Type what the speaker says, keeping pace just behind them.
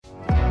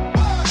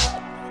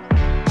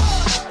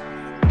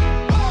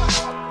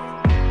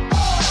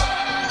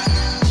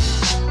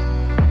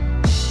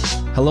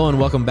Hello and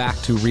welcome back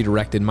to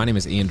Redirected. My name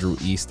is Andrew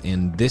East,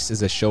 and this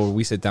is a show where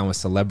we sit down with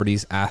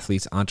celebrities,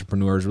 athletes,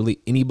 entrepreneurs, really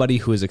anybody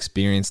who has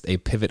experienced a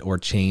pivot or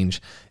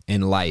change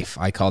in life.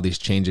 I call these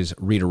changes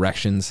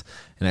redirections,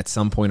 and at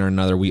some point or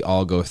another, we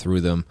all go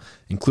through them,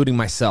 including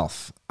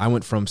myself. I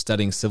went from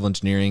studying civil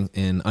engineering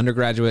in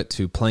undergraduate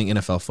to playing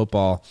NFL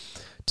football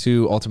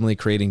to ultimately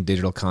creating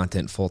digital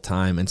content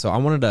full-time. And so I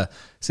wanted to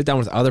sit down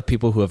with other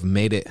people who have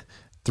made it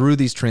through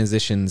these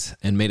transitions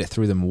and made it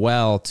through them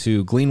well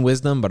to glean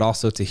wisdom, but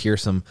also to hear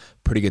some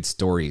pretty good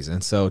stories.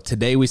 And so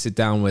today we sit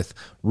down with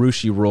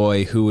Rushi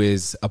Roy, who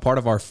is a part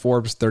of our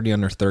Forbes 30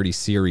 Under 30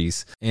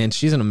 series. And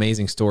she's an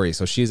amazing story.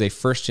 So she's a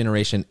first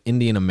generation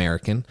Indian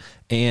American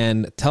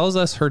and tells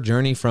us her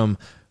journey from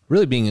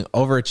really being an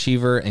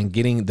overachiever and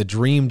getting the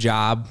dream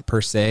job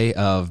per se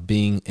of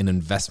being an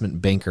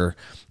investment banker,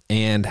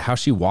 and how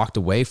she walked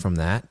away from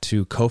that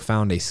to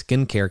co-found a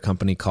skincare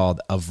company called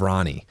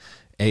Avrani.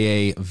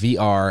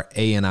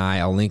 Avrani.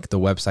 I'll link the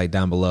website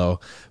down below.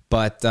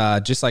 But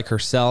just like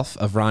herself,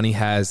 Avrani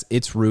has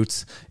its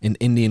roots in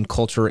Indian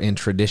culture and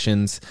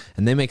traditions,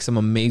 and they make some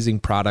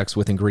amazing products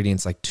with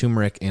ingredients like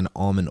turmeric and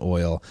almond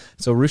oil.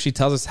 So Rushi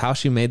tells us how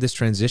she made this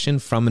transition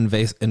from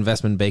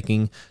investment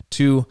banking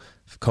to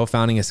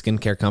co-founding a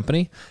skincare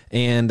company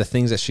and the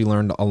things that she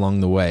learned along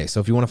the way. So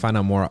if you want to find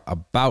out more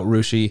about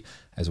Rushi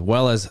as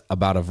well as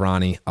about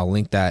Avrani, I'll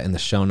link that in the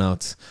show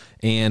notes.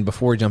 And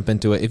before we jump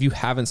into it, if you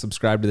haven't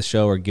subscribed to the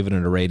show or given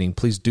it a rating,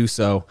 please do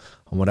so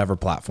on whatever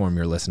platform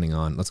you're listening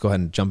on. Let's go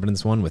ahead and jump into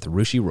this one with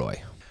Rushi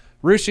Roy.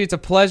 Rushi, it's a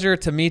pleasure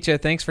to meet you.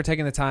 Thanks for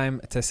taking the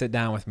time to sit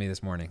down with me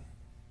this morning.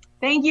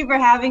 Thank you for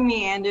having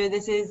me, Andrew.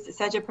 This is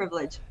such a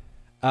privilege.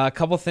 A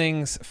couple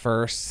things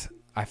first.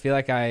 I feel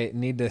like I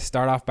need to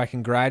start off by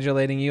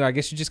congratulating you. I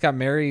guess you just got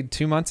married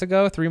 2 months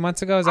ago, 3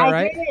 months ago. Is that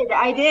right?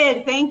 I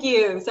did. Thank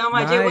you so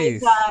much.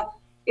 Nice.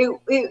 It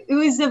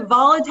was a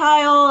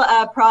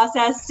volatile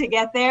process to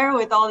get there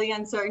with all the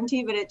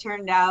uncertainty, but it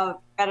turned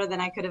out better than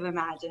I could have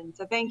imagined.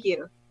 So thank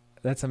you.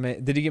 That's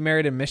amazing. Did you get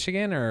married in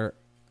Michigan or?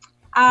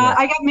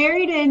 I got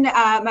married in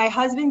my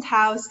husband's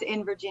house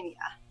in Virginia.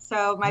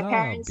 So my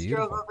parents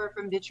beautiful. drove over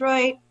from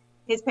Detroit.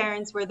 His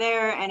parents were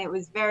there, and it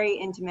was very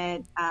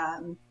intimate,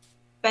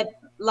 but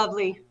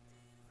lovely.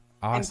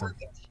 Awesome. And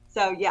perfect.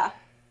 So yeah.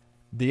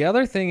 The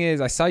other thing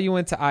is, I saw you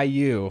went to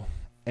IU,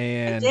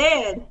 and I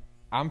did.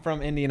 I'm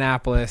from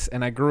Indianapolis,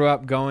 and I grew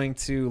up going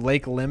to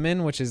Lake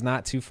Lemon, which is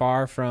not too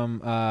far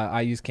from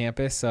IU's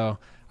campus. So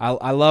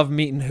I love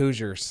meeting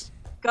Hoosiers.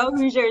 Go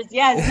Hoosiers.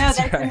 Yes.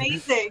 No, that's right.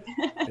 Amazing.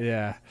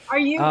 Yeah.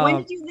 When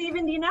did you leave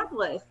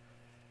Indianapolis?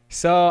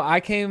 So I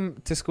came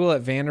to school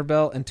at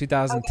Vanderbilt in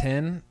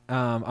 2010.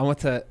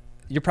 Okay.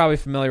 You're probably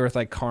familiar with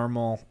like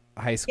Carmel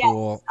High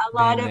School. Yes, a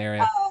lot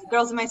of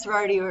girls in my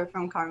sorority were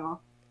from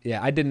Carmel.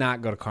 Yeah, I did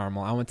not go to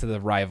Carmel. I went to the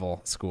rival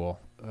school.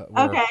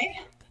 Okay.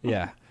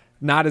 Yeah.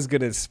 Not as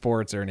good as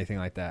sports or anything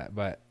like that,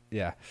 but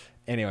yeah.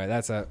 Anyway,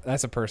 that's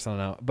a personal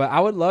note. But I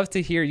would love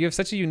to hear, you have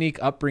such a unique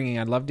upbringing.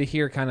 I'd love to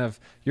hear kind of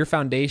your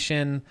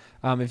foundation.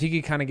 If you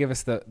could kind of give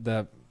us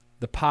the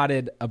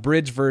potted,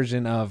 abridged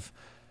version of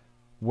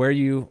where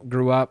you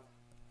grew up,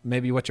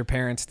 maybe what your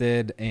parents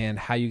did, and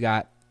how you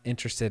got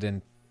interested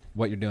in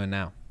what you're doing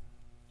now.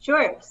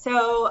 Sure.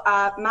 So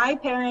my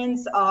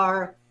parents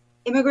are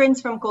immigrants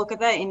from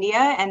Kolkata, India,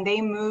 and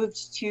they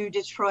moved to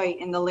Detroit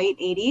in the late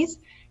 80s.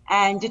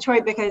 And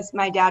Detroit, because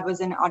my dad was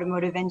an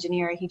automotive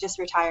engineer, he just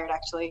retired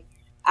actually.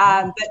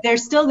 But they're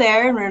still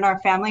there, and we're in our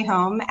family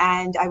home.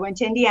 And I went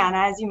to Indiana,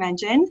 as you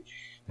mentioned.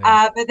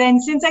 Yeah. But then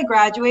since I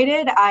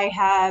graduated, I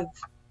have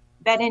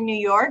been in New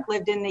York,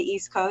 lived in the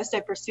East Coast.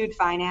 I pursued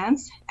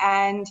finance,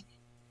 and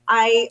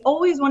I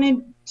always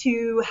wanted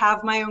to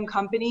have my own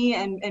company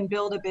and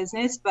build a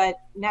business, but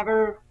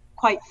never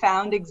quite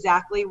found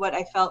exactly what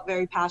I felt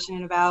very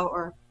passionate about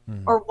or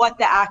what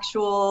the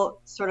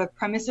actual sort of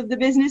premise of the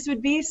business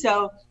would be.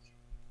 So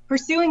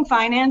pursuing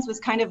finance was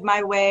kind of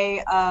my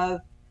way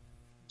of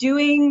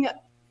doing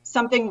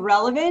something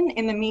relevant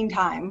in the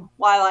meantime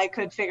while I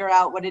could figure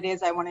out what it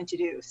is I wanted to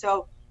do.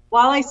 So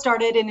while I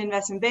started in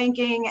investment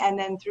banking and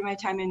then through my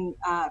time in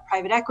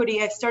private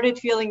equity, I started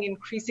feeling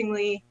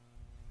increasingly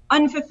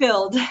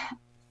unfulfilled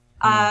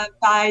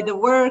by the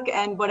work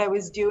and what I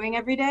was doing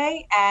every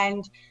day,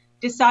 and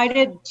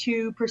decided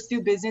to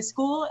pursue business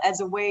school as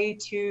a way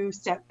to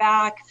step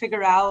back,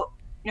 figure out,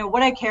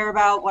 what I care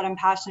about, what I'm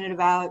passionate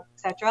about,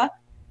 etc.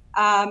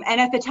 And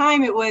at the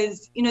time, it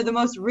was, the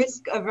most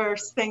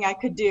risk-averse thing I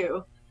could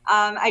do.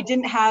 I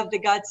didn't have the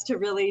guts to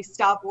really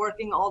stop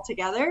working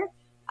altogether,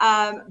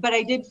 but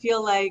I did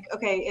feel like,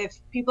 okay, if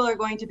people are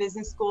going to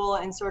business school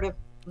and sort of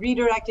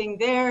redirecting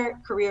their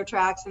career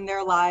tracks and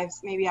their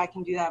lives, maybe I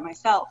can do that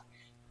myself.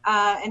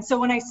 And so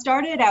when I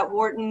started at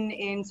Wharton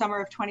in summer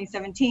of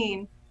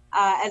 2017,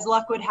 as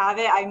luck would have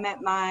it, I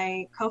met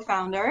my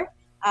co-founder,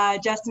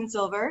 Justin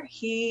Silver.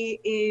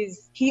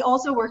 He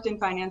also worked in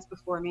finance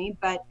before me,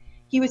 but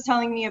he was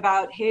telling me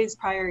about his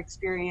prior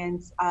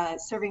experience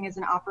serving as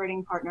an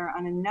operating partner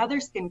on another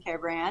skincare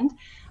brand.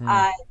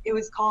 It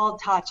was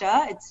called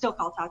Tatcha. It's still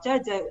called Tatcha.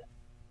 It's a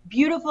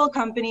beautiful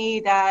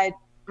company that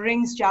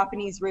brings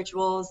Japanese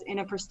rituals in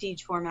a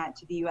prestige format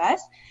to the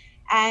US.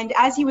 And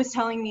as he was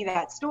telling me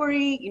that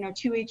story,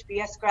 two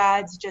HBS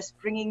grads just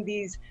bringing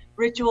these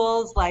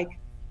rituals like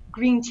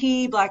green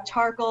tea, black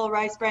charcoal,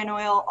 rice bran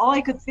oil, all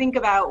I could think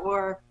about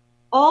were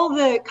all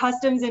the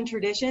customs and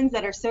traditions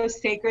that are so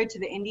sacred to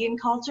the Indian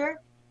culture,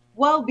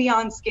 well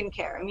beyond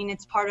skincare. I mean,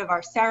 it's part of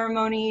our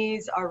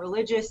ceremonies, our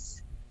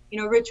religious,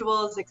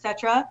 rituals,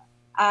 etc.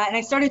 And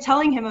I started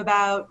telling him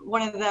about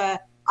one of the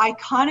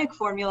iconic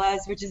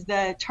formulas, which is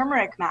the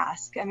turmeric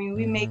mask. I mean,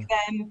 we make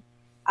them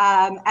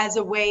as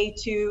a way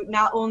to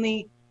not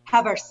only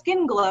have our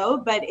skin glow,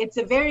 but it's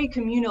a very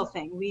communal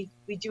thing. We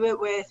do it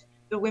with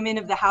the women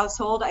of the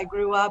household. I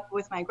grew up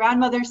with my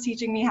grandmothers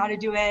teaching me how to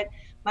do it,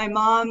 my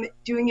mom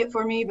doing it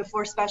for me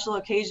before special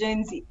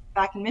occasions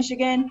back in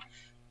Michigan.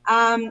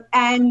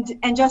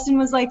 And Justin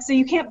was like, so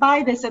you can't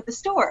buy this at the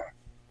store?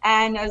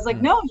 And I was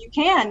like, no, you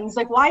can. He's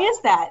like, why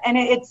is that? And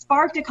it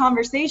sparked a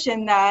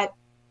conversation that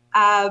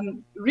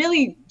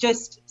really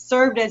just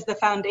served as the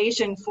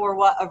foundation for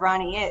what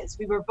Avrani is.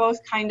 We were both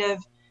kind of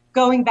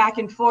going back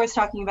and forth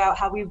talking about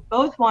how we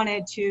both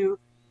wanted to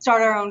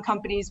start our own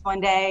companies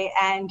one day.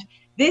 And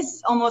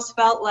this almost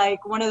felt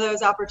like one of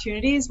those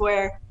opportunities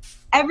where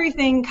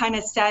everything kind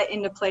of set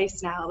into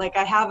place now. Like,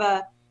 I have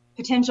a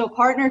potential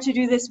partner to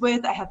do this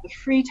with. I have the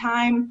free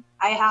time.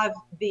 I have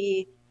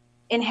the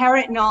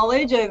inherent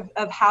knowledge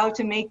of how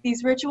to make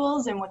these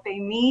rituals and what they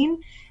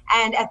mean.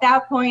 And at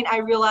that point, I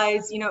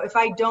realized, if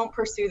I don't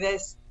pursue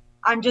this,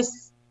 I'm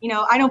just,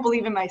 I don't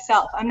believe in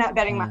myself. I'm not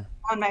betting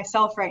on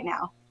myself right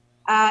now.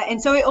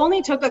 And so it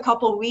only took a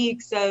couple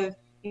weeks of,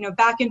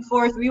 back and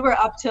forth. We were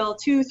up till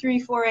 2, 3,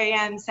 4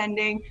 a.m.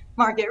 sending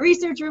market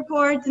research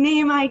reports,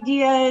 name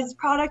ideas,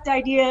 product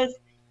ideas.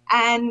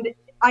 And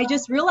I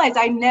just realized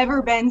I'd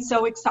never been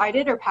so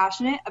excited or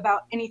passionate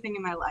about anything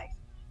in my life.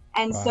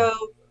 And so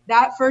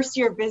that first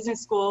year of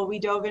business school, we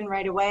dove in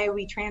right away.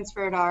 We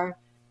transferred our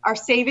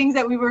savings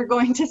that we were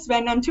going to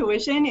spend on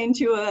tuition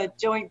into a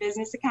joint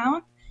business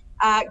account,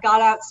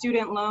 got out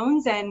student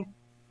loans, and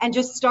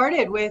just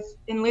started with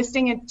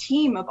enlisting a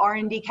team of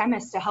R&D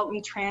chemists to help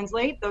me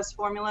translate those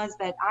formulas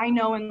that I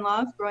know and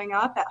love growing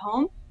up at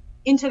home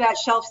into that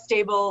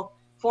shelf-stable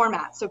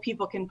format so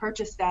people can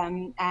purchase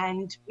them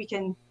and we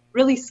can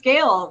really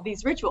scale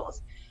these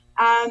rituals.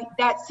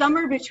 That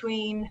summer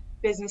between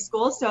business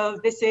school, so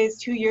this is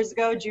 2 years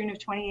ago, June of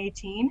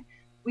 2018,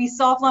 we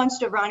soft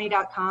launched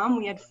Avrani.com.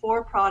 We had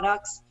 4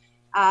 products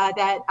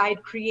that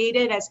I'd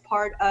created as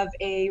part of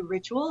a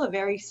ritual, a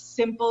very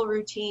simple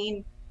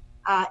routine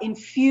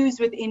infused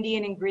with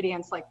Indian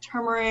ingredients like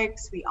turmeric,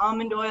 sweet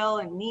almond oil,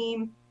 and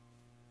neem.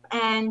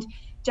 And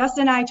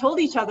Justin and I told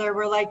each other,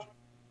 we're like,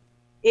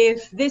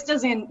 if this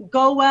doesn't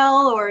go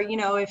well, or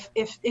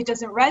if it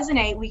doesn't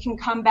resonate, we can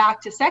come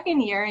back to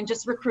second year and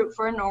just recruit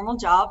for a normal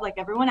job like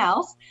everyone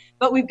else.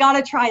 But we've got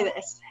to try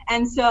this.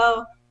 And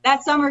so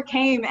that summer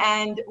came,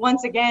 and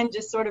once again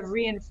just sort of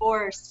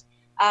reinforced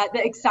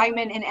the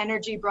excitement and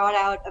energy brought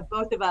out of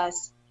both of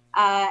us.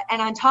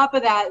 And on top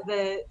of that,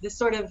 the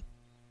sort of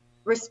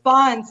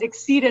response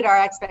exceeded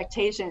our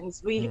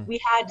expectations. We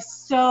had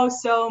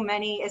so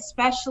many,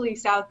 especially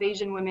South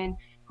Asian women,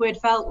 who had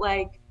felt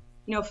like,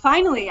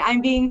 finally I'm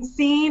being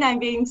seen, I'm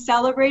being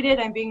celebrated,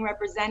 I'm being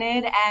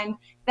represented. And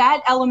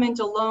that element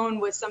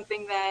alone was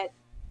something that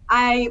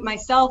I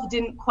myself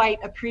didn't quite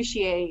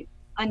appreciate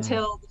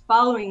until the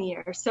following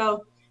year.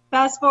 So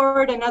fast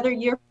forward another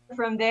year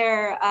from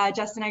there,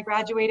 Justin and I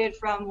graduated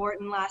from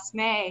Wharton last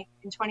May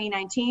in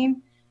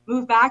 2019,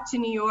 moved back to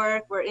New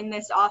York. We're in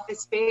this office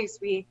space.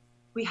 We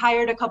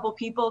hired a couple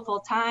people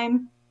full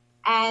time,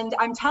 and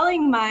I'm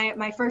telling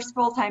my first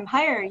full-time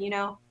hire,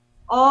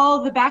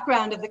 all the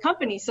background of the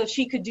company so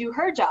she could do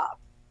her job.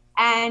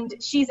 And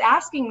she's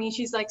asking me,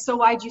 she's like, so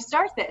why'd you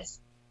start this?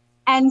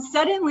 And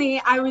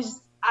suddenly I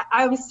was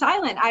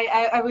silent.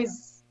 I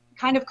was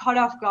kind of caught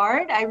off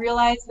guard. I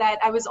realized that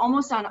I was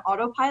almost on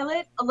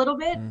autopilot a little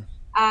bit.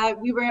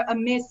 We were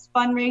amidst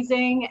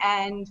fundraising,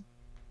 and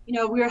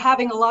we were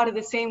having a lot of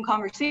the same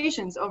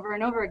conversations over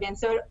and over again.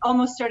 So it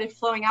almost started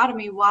flowing out of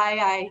me why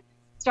I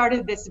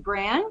started this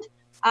brand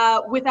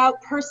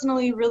without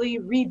personally really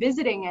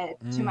revisiting it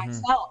to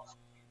myself.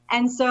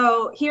 And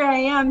so here I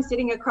am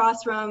sitting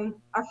across from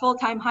our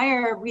full-time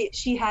hire.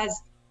 She has,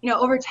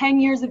 over 10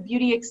 years of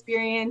beauty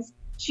experience.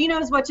 She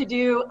knows what to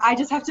do. I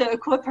just have to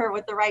equip her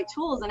with the right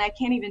tools, and I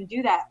can't even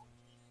do that.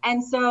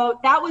 And so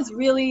that was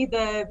really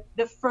the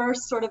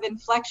first sort of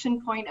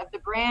inflection point of the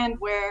brand,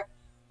 where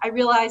I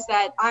realized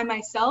that I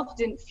myself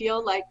didn't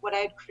feel like what I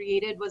had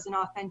created was an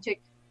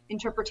authentic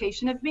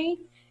interpretation of me.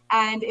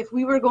 And if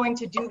we were going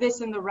to do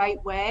this in the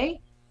right way,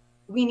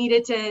 we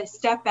needed to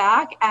step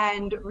back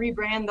and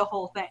rebrand the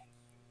whole thing.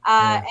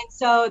 And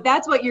so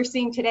that's what you're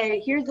seeing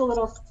today. Here's a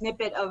little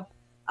snippet of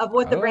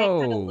what the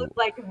brand kind of looked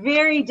like.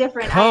 Very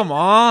different. Come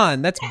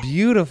on. That's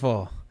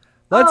beautiful.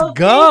 Let's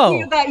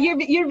go. Thank you.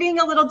 You're being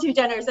a little too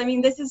generous. I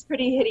mean, this is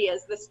pretty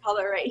hideous, this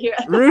color right here.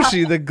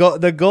 Rushi,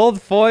 the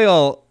gold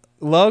foil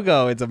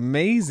logo. It's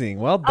amazing.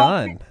 Well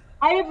done.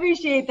 I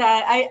appreciate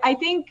that. I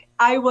think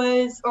I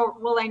was,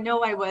 I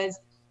know I was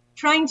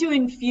trying to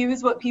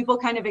infuse what people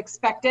kind of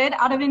expected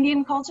out of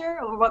Indian culture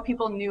or what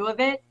people knew of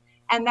it.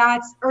 And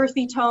that's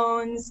earthy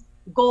tones,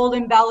 gold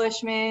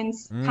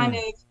embellishments, kind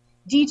of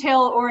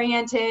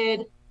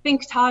detail-oriented,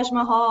 think Taj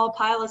Mahal,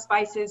 pile of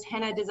spices,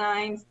 henna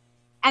designs.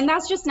 And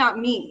that's just not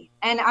me.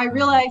 And I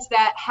realized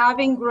that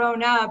having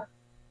grown up,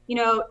 you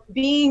know,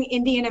 being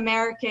Indian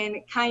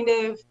American kind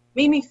of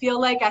made me feel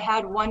like I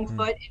had one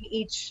foot in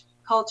each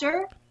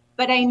culture,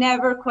 but I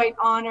never quite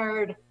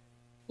honored,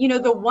 you know,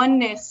 the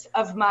oneness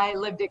of my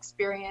lived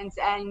experience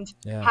and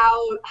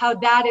how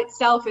that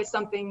itself is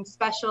something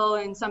special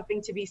and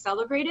something to be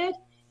celebrated.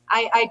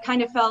 I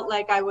kind of felt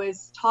like I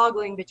was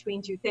toggling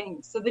between two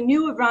things. So the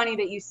new Avrani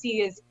that you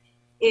see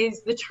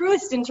is the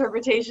truest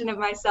interpretation of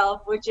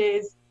myself, which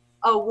is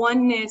a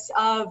oneness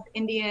of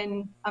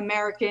Indian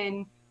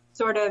American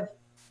sort of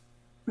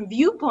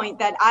viewpoint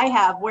that I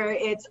have, where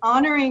it's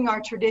honoring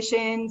our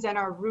traditions and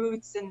our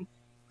roots and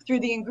through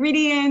the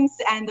ingredients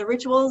and the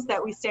rituals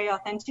that we stay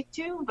authentic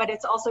to, but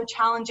it's also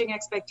challenging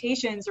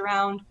expectations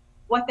around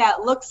what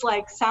that looks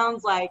like,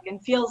 sounds like, and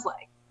feels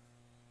like.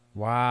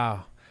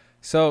 Wow.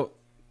 So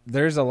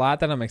there's a lot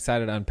that I'm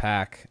excited to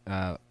unpack,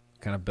 kind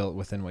of built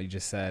within what you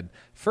just said.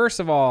 First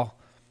of all,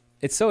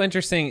 it's so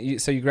interesting.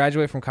 So you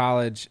graduate from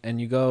college and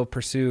you go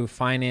pursue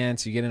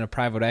finance, you get into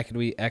private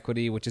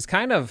equity, which is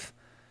kind of,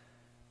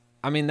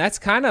 I mean, that's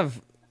kind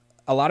of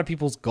a lot of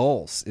people's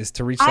goals is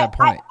to reach that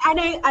point.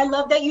 I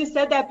love that you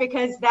said that,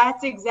 because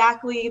that's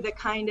exactly the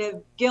kind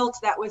of guilt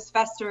that was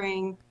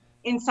festering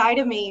inside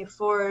of me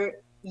for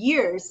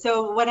years.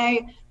 So when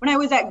I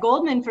was at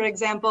Goldman, for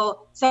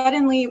example,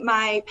 suddenly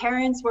my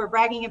parents were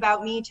bragging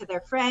about me to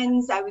their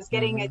friends. I was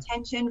getting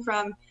attention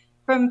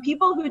from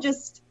people who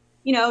just,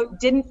 you know,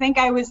 didn't think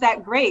I was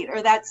that great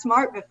or that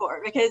smart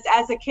before. Because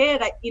as a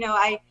kid,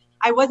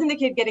 I wasn't the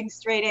kid getting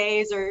straight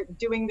A's or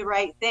doing the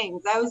right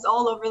things. I was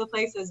all over the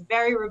place. I was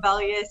very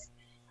rebellious.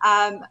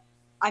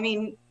 I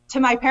mean, to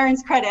my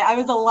parents' credit, I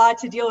was a lot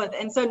to deal with.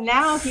 And so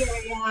now here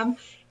I am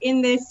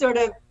in this sort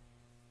of,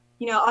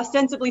 you know,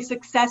 ostensibly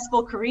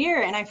successful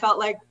career. And I felt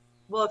like,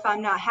 well, if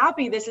I'm not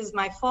happy, this is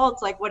my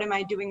fault. Like, what am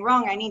I doing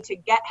wrong? I need to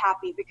get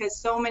happy, because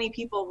so many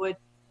people would,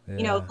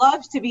 you know,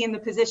 love to be in the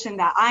position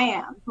that I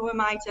am. Who am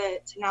I to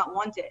not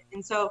want it?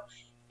 And so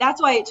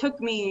that's why it took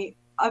me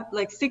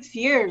like 6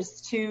 years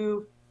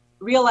to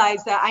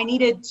realize that I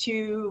needed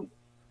to,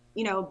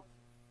 you know,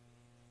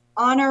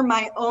 honor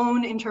my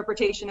own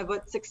interpretation of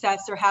what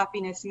success or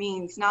happiness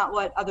means, not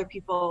what other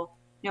people,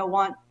 you know,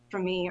 want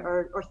from me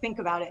or think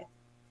about it.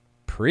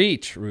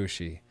 Preach,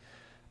 Rushi.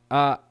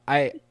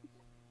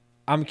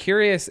 I'm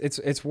curious.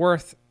 It's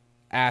worth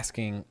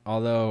asking,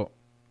 although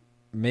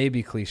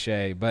maybe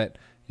cliche, but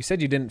you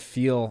said you didn't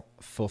feel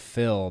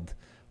fulfilled.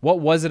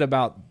 What was it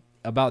about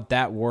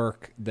that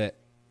work that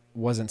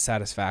wasn't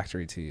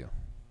satisfactory to you?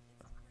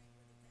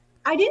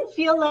 I didn't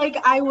feel like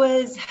I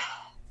was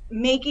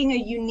making a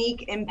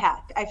unique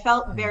impact. I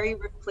felt very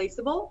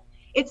replaceable.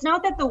 It's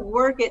not that the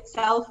work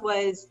itself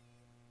was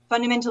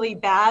fundamentally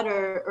bad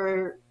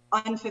or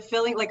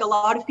unfulfilling. Like, a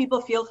lot of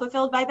people feel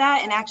fulfilled by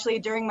that. And actually,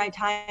 during my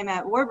time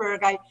at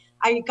Warburg,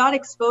 I got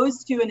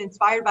exposed to and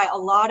inspired by a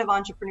lot of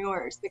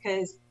entrepreneurs,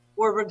 because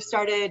Warburg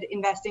started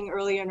investing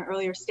earlier and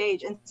earlier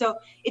stage. And so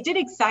it did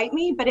excite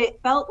me, but it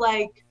felt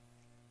like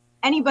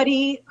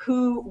anybody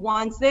who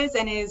wants this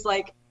and is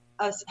like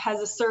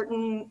has a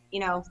certain, you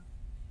know,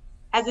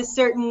 has a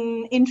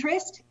certain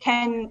interest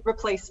can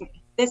replace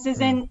me. This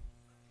isn't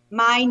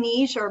my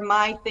niche or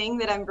my thing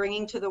that I'm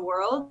bringing to the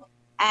world.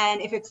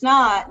 And if it's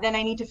not, then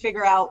I need to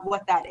figure out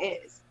what that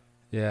is.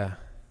 Yeah,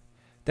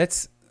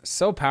 that's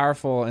so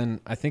powerful.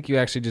 And I think you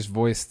actually just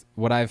voiced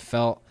what I've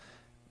felt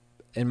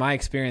in my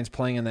experience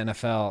playing in the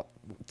NFL,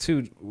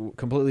 two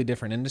completely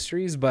different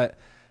industries. But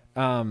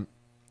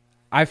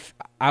I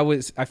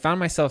found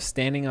myself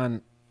standing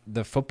on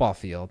the football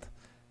field,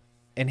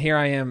 and here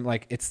I am,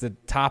 like, it's the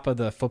top of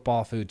the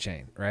football food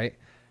chain, right?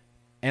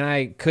 And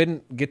I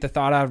couldn't get the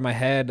thought out of my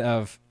head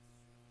of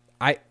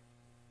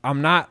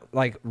I'm not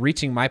like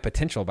reaching my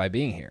potential by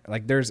being here.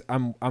 Like,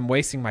 I'm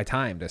wasting my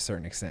time to a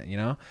certain extent, you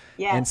know?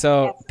 Yeah. And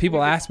so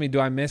people ask me, do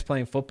I miss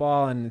playing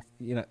football? And,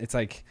 you know, it's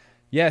like,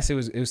 yes, it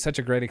was such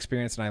a great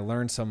experience, and I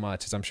learned so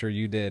much, as I'm sure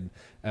you did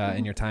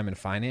in your time in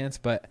finance.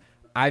 But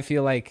I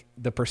feel like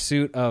the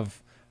pursuit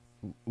of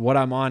what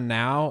I'm on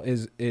now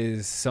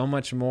is so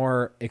much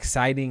more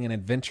exciting and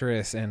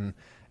adventurous and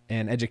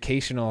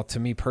educational to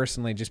me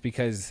personally, just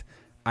because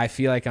I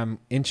feel like I'm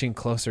inching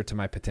closer to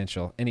my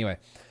potential. Anyway.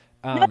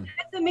 No,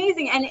 that's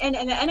amazing. And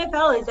the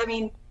NFL is, I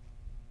mean,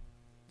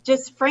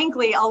 just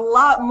frankly, a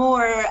lot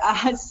more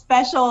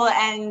special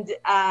and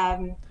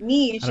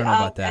niche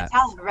of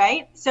talent,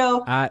 right?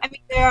 So, I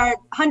mean, there are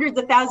hundreds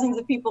of thousands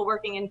of people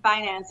working in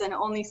finance and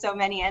only so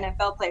many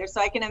NFL players.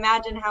 So I can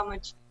imagine how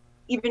much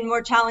even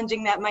more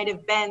challenging that might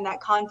have been,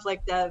 that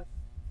conflict of,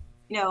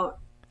 you know,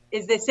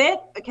 is this it?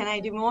 Can I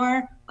do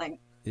more? Like,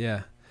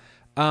 yeah.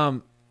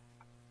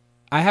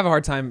 I have a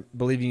hard time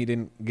believing you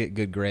didn't get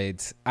good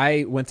grades.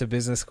 I went to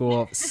business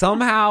school.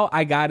 Somehow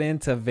I got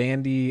into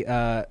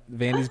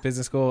Vandy's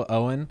business school,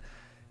 Owen.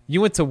 You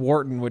went to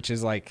Wharton, which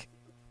is like,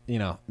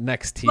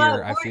 next tier.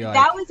 Well, I feel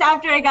that like was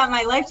after I got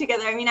my life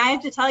together. I mean, I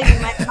have to tell you,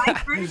 my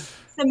first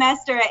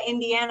semester at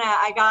Indiana,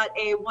 I got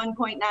a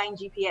 1.9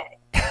 GPA.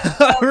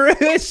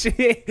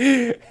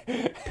 Really?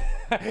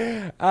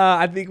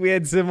 I think we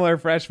had similar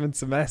freshman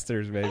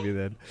semesters, maybe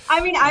then.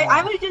 I mean,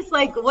 I was just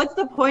like, what's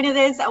the point of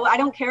this? I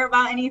don't care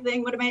about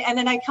anything. What am I? And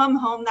then I come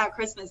home that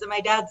Christmas, and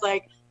my dad's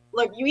like,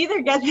 look, you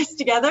either get this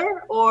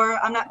together, or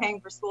I'm not paying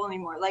for school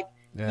anymore. Like,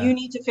 you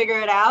need to figure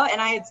it out.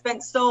 And I had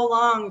spent so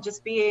long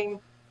just being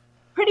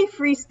pretty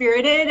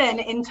free-spirited and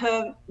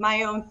into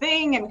my own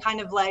thing, and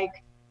kind of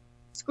like,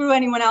 screw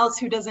anyone else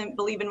who doesn't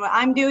believe in what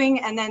I'm doing.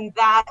 And then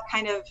that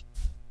kind of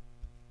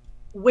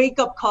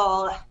wake-up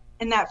call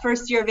in that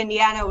first year of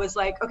Indiana was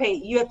like, okay,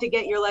 you have to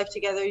get your life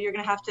together. You're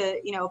going to have to,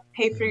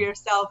 pay for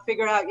yourself,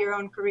 figure out your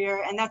own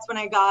career. And that's when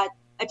I got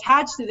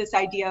attached to this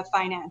idea of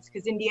finance,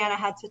 because Indiana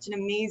had such an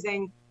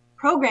amazing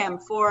program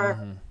for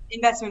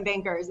investment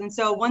bankers. And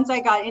so once I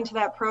got into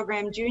that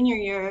program junior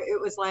year, it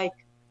was like,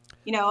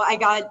 I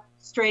got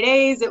straight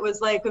A's. It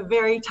was like a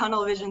very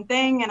tunnel vision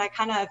thing. And I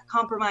kind of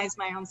compromised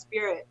my own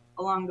spirit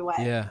along the way.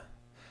 Yeah.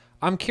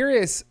 I'm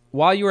curious,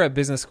 while you were at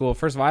business school,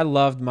 first of all, I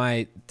loved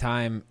my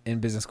time in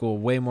business school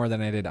way more than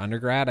I did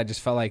undergrad. I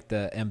just felt like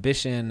the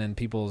ambition and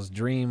people's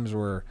dreams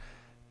were,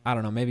 I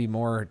don't know, maybe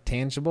more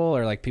tangible,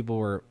 or like people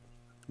were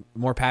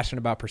more passionate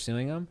about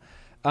pursuing them.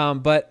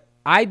 But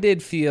I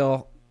did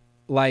feel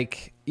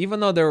like,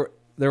 even though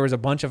there was a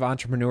bunch of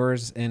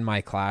entrepreneurs in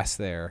my class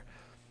there,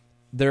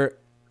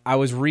 I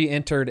was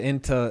re-entered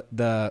into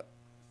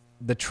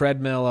the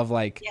treadmill of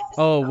like,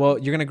 oh, well,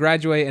 you're going to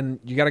graduate and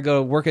you got to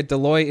go work at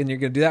Deloitte, and you're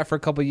going to do that for a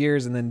couple of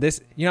years. And then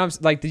this, I'm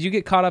like, did you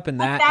get caught up in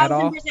that at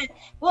all? 1,000%.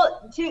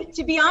 Well,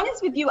 to be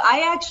honest with you,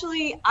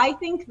 I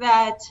think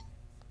that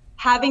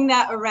having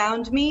that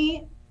around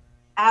me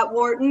at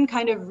Wharton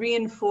kind of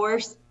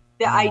reinforced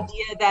the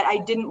idea that I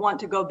didn't want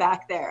to go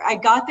back there. I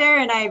got there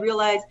and I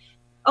realized,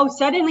 oh,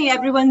 suddenly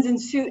everyone's in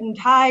suit and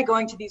tie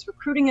going to these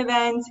recruiting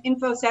events,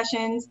 info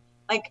sessions.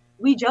 Like,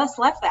 we just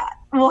left that.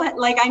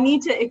 Like, I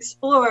need to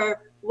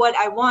explore what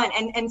I want,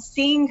 and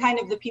seeing kind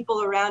of the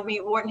people around me.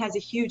 Wharton has a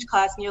huge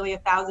class, nearly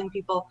 1,000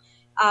 people.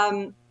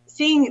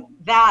 Seeing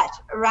that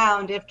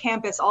around at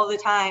campus all the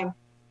time,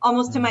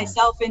 almost to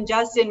myself and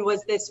Justin,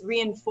 was this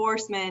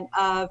reinforcement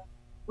of,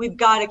 we've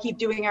got to keep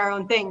doing our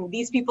own thing.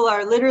 These people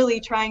are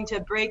literally trying to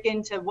break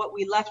into what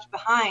we left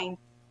behind.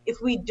 If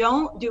we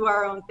don't do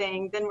our own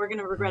thing, then we're going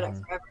to regret it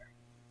forever.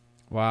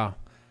 Wow.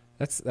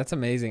 That's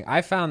amazing.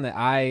 I found that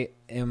I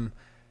am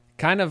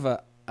kind of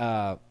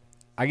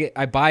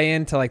I buy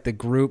into like the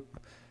group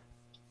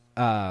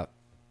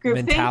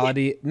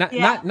mentality,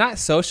 not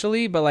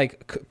socially, but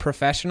like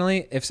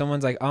professionally. If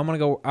someone's like, oh,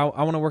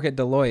 I want to work at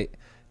Deloitte,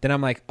 then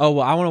I'm like, oh,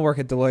 well, I want to work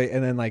at Deloitte,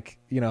 and then like,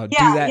 do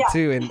that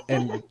too.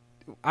 And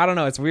I don't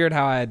know, it's weird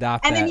how I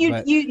adopt that. And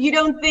then you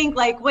don't think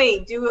like,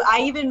 wait,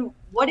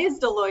 what is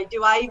Deloitte?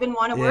 Do I even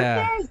want to work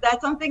there? Is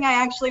that something I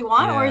actually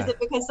want? Or is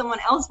it because someone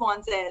else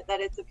wants it that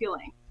it's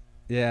appealing?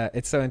 Yeah,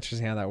 it's so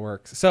interesting how that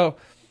works. So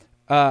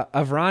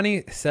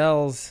Avrani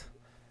sells,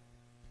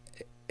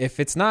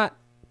 if it's not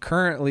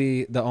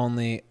currently the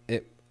only,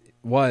 it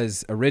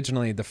was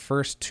originally the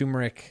first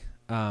turmeric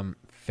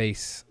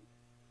face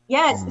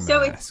Yes, mask.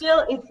 So it's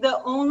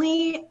the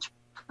only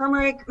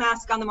turmeric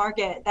mask on the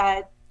market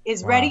that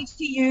is ready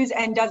to use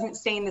and doesn't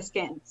stain the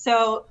skin.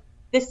 So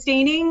the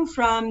staining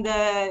from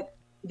the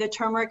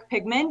turmeric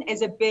pigment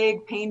is a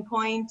big pain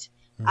point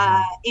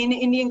in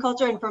Indian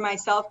culture, and for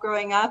myself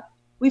growing up.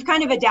 We've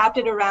kind of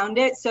adapted around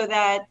it so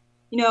that,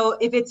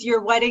 if it's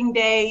your wedding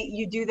day,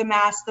 you do the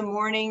mask the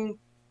morning,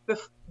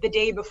 the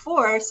day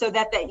before, so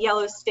that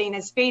yellow stain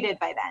is faded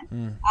by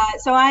then.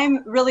 So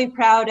I'm really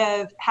proud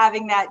of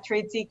having that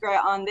trade secret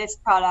on this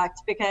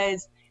product,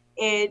 because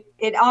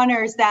it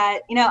honors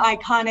that,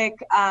 iconic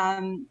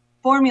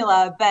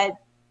formula, but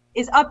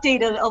is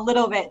updated a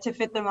little bit to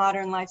fit the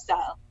modern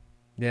lifestyle.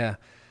 Yeah.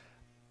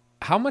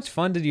 How much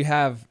fun did you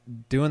have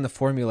doing the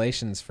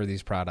formulations for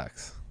these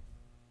products?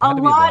 A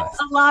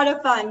lot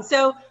of fun.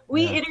 So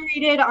we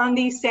iterated on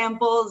these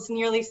samples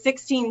nearly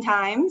 16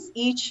 times,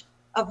 each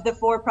of the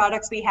 4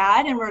 products we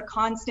had, and we're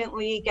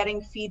constantly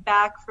getting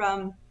feedback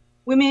from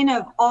women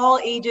of all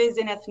ages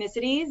and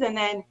ethnicities, and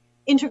then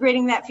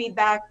integrating that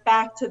feedback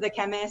back to the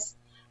chemists.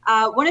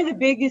 One of the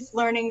biggest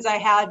learnings I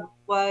had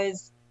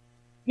was,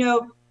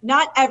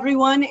 not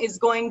everyone is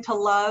going to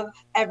love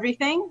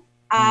everything.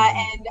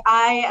 And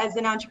I, as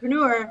an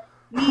entrepreneur,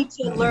 need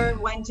to learn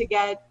when to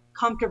get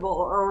comfortable,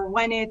 or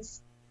when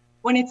it's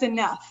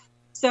enough.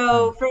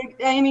 So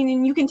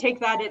and you can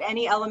take that at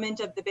any element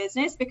of the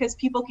business, because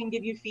people can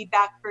give you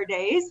feedback for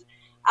days.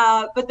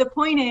 But the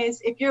point is,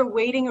 if you're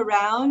waiting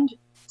around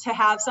to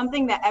have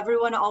something that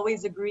everyone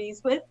always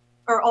agrees with,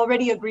 or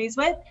already agrees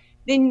with,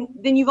 then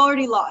you've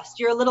already lost.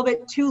 You're a little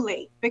bit too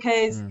late,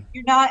 because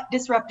you're not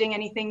disrupting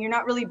anything. You're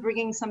not really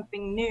bringing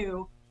something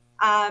new.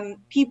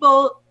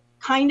 People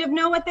kind of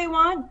know what they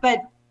want,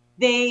 but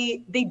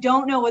they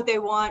don't know what they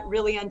want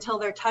really until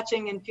they're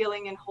touching and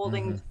feeling and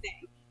holding the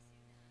thing.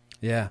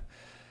 Yeah.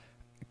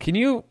 Can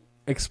you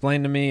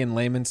explain to me in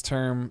layman's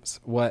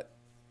terms what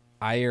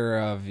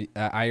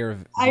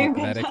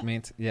Ayurvedic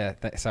means? Yeah,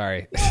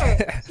 sorry.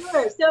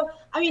 Sure. So,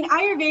 I mean,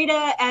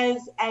 Ayurveda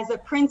as a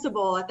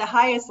principle at the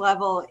highest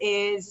level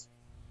is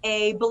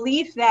a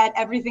belief that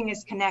everything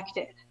is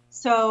connected.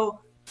 So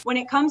when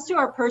it comes to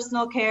our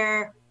personal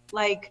care,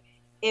 like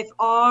if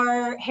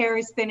our hair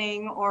is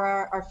thinning or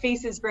our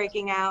face is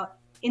breaking out,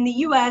 in the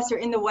US or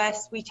in the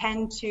West, we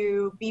tend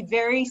to be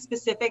very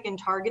specific and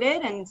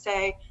targeted and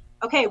say,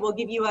 okay, we'll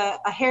give you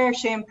a hair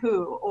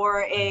shampoo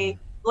or a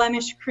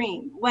blemish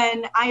cream.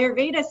 When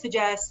Ayurveda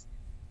suggests,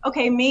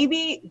 okay,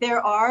 maybe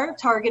there are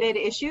targeted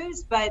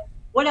issues, but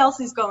what else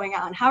is going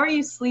on? How are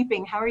you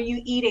sleeping? How are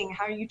you eating?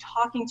 How are you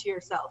talking to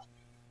yourself?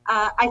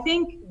 I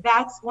think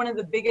that's one of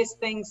the biggest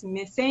things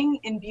missing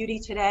in beauty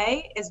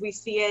today, as we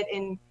see it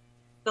in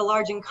the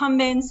large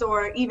incumbents,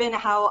 or even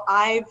how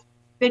I've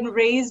been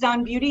raised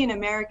on beauty in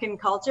American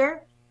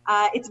culture.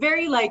 It's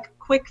very like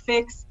quick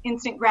fix,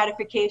 instant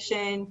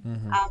gratification,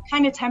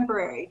 kind of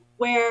temporary,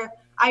 where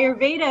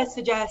Ayurveda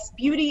suggests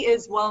beauty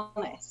is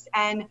wellness,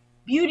 and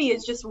beauty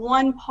is just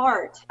one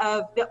part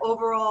of the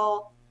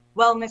overall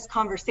wellness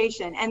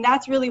conversation. And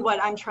that's really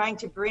what I'm trying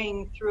to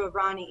bring through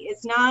Avrani.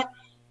 It's not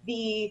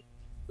the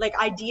like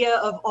idea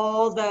of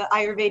all the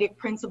Ayurvedic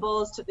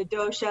principles to the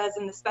doshas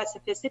and the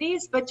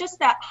specificities, but just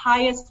that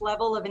highest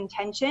level of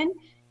intention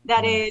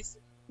that is,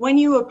 when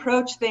you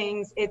approach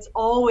things, it's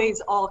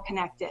always all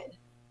connected.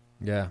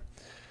 Yeah.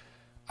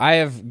 I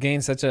have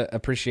gained such an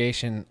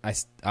appreciation. I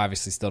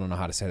obviously still don't know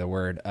how to say the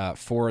word,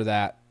 for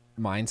that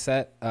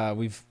mindset.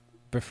 We've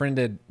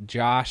befriended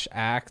Josh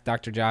Axe,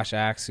 Dr. Josh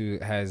Axe, who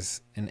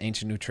has an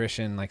Ancient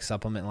Nutrition like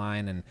supplement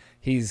line, and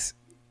he's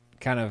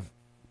kind of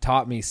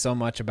taught me so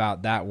much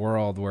about that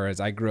world, whereas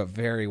I grew up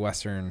very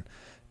Western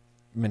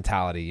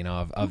mentality, you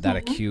know, of that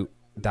acute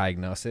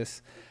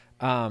diagnosis.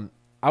 I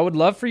would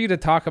love for you to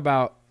talk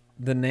about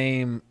the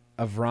name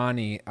of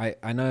Vrani.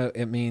 I know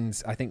it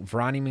means, I think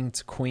Vrani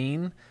means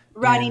queen.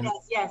 Vrani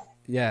does, yes.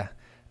 Yeah.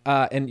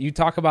 And you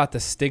talk about the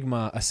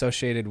stigma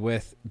associated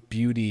with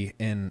beauty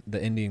in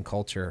the Indian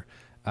culture.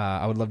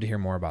 I would love to hear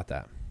more about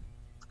that.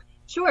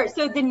 Sure.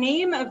 So the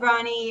name of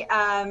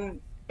Vrani,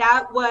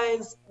 that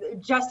was,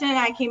 Justin and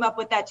I came up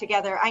with that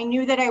together. I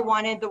knew that I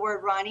wanted the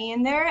word Rani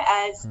in there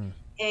as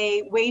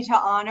a way to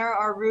honor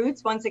our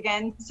roots once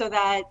again, so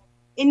that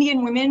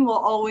Indian women will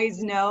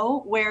always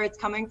know where it's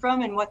coming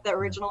from and what the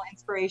original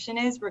inspiration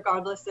is,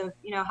 regardless of,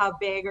 you know, how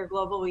big or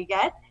global we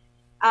get.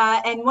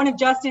 And one of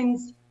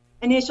Justin's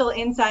initial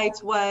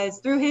insights was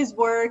through his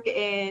work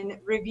in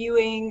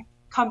reviewing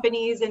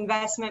companies'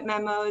 investment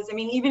memos. I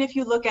mean, even if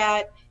you look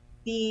at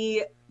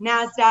the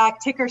NASDAQ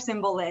ticker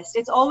symbol list,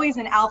 it's always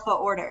in alpha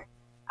order.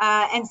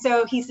 And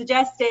so he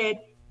suggested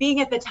being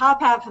at the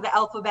top half of the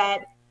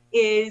alphabet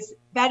is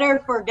better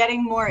for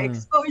getting more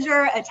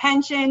exposure,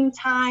 attention,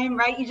 time,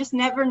 right? You just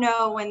never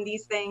know when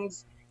these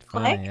things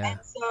click. And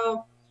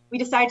so we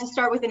decided to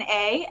start with an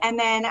A, and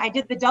then I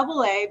did the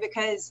double A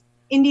because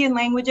Indian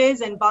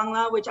languages and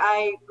Bangla, which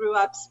I grew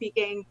up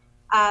speaking,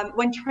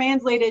 when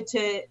translated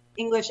to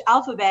English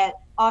alphabet,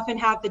 often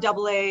have the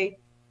double A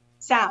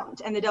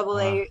sound and the double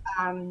A,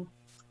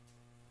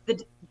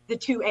 the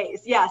two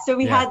A's. Yeah. So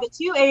we had the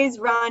two A's,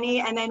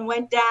 Rani, and then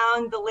went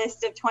down the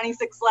list of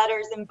 26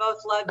 letters and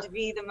both loved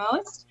V the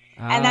most.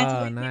 And that's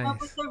what we came up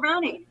with the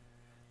Rani.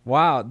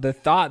 Wow. The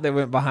thought that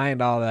went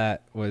behind all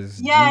that was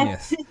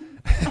genius.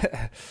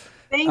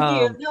 Thank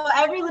you. No,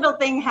 every little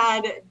thing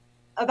had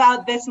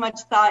about this much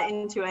thought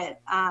into it.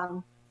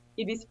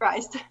 You'd be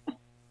surprised.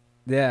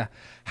 Yeah.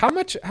 How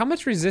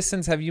much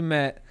resistance have you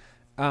met?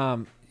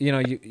 You know,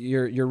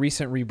 your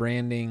recent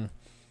rebranding,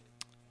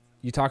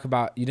 you talk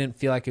about you didn't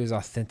feel like it was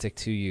authentic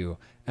to you.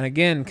 And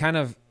again, kind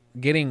of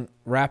getting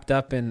wrapped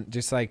up in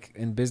just like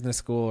in business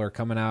school or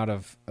coming out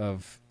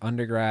of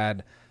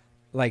undergrad,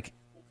 like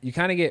you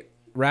kind of get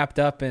wrapped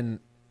up in,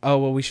 oh,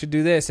 well, we should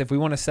do this. If we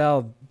want to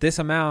sell this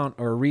amount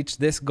or reach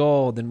this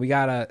goal, then we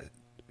got to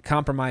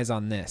compromise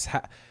on this.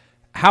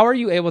 How are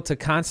you able to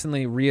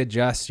constantly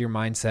readjust your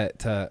mindset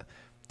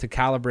to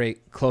calibrate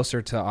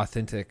closer to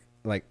authentic?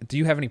 Like, do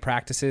you have any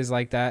practices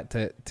like that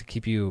to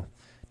keep you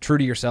true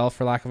to yourself,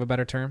 for lack of a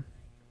better term?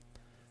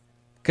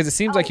 Because it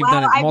seems like you've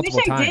done it multiple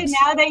times. I wish I did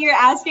now that you're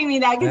asking me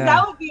that, because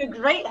that would be a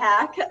great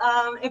hack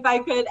if I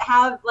could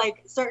have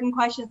like certain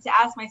questions to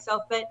ask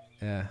myself. But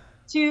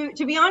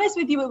to be honest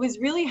with you, it was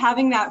really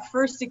having that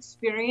first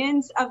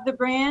experience of the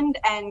brand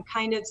and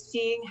kind of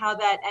seeing how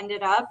that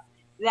ended up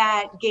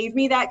that gave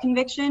me that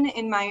conviction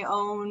in my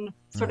own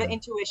sort of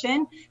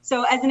intuition.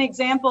 So as an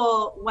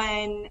example,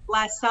 when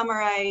last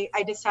summer I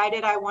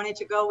decided I wanted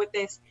to go with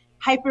this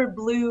hyper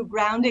blue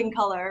grounding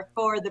color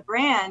for the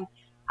brand,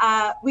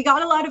 we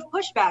got a lot of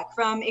pushback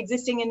from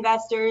existing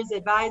investors,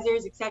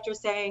 advisors, etc.,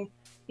 saying,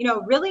 you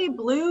know, really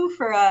blue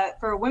for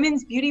a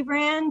women's beauty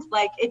brand,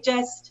 like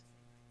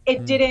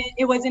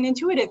it wasn't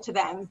intuitive to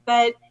them.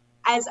 But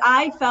as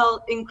I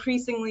felt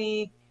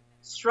increasingly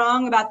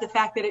strong about the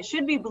fact that it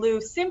should be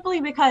blue simply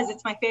because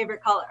it's my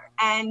favorite color,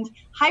 and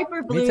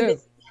hyper blue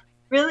is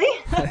really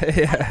I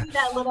see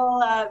that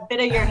little bit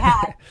of your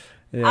hat.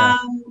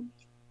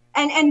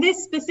 And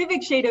this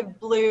specific shade of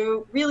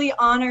blue really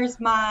honors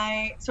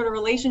my sort of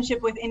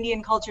relationship with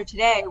Indian culture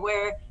today,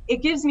 where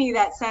it gives me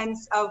that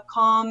sense of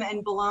calm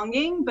and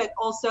belonging, but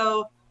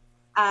also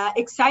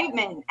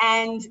excitement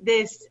and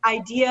this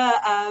idea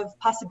of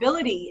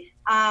possibility.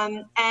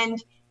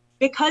 And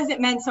because it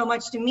meant so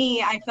much to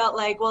me, I felt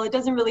like, well, it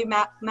doesn't really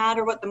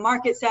matter what the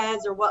market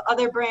says or what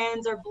other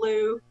brands are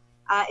blue.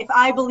 If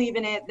I believe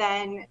in it,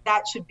 then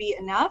that should be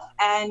enough.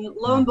 And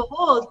lo and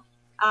behold,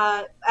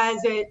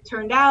 as it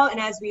turned out and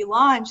as we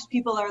launched,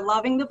 people are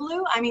loving the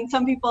blue. I mean,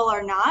 some people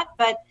are not,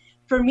 but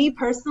for me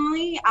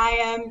personally,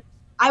 I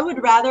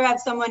would rather have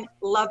someone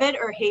love it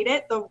or hate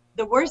it.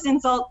 The worst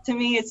insult to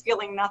me is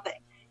feeling nothing.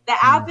 The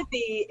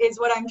apathy is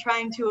what I'm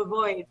trying to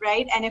avoid,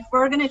 right? And if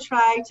we're going to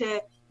try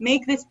to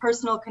make this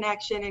personal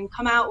connection and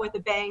come out with a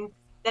bang,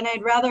 then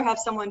I'd rather have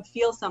someone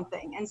feel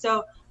something. And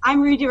so I'm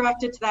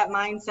redirected to that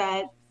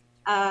mindset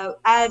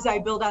as I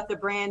build out the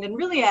brand and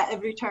really at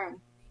every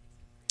turn.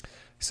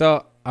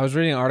 So I was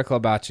reading an article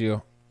about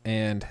you,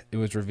 and it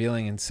was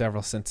revealing in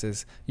several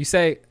senses. You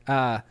say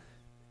the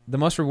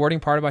most rewarding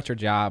part about your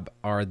job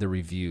are the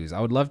reviews.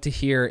 I would love to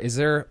hear, is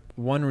there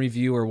one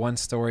review or one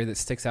story that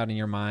sticks out in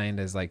your mind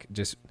as like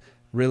just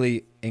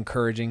really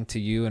encouraging to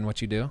you and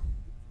what you do?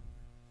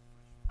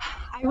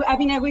 I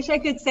mean, I wish I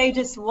could say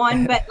just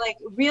one, but like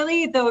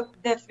really the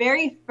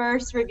very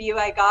first review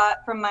I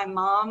got from my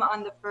mom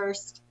on the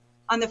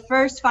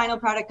first final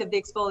product of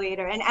the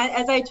exfoliator. And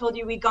as I told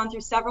you, we'd gone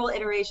through several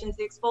iterations.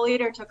 The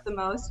exfoliator took the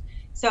most.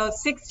 So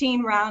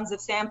 16 rounds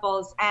of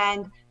samples.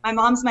 And my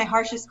mom's my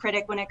harshest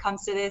critic when it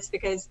comes to this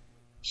because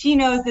she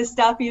knows this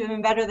stuff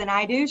even better than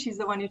I do. She's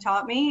the one who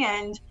taught me.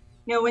 And,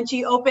 you know, when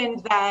she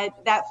opened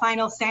that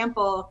final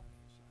sample,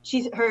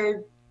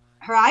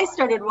 her eyes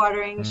started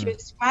watering. She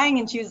was crying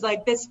and she was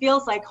like, "This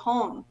feels like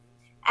home."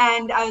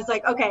 And I was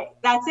like, okay,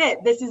 that's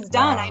it. This is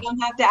done. Wow. I don't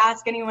have to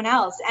ask anyone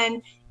else.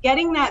 And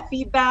getting that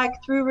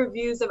feedback through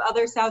reviews of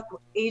other South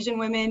Asian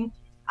women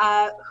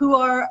who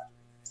are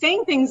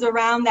saying things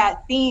around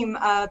that theme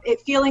of it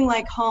feeling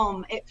like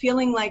home, it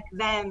feeling like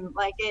them,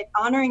 like it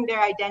honoring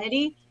their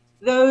identity,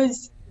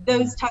 those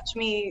touch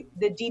me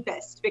the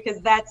deepest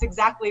because that's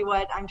exactly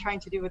what I'm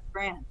trying to do with the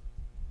brand.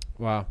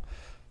 Wow.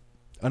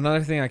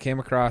 Another thing I came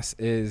across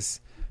is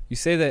you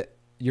say that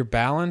your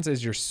balance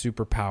is your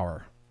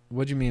superpower.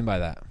 What do you mean by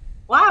that?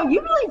 Wow,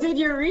 you really did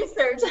your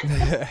research.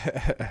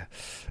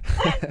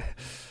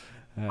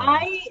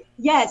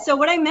 So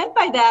what I meant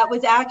by that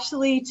was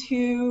actually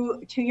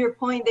to your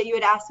point that you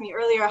had asked me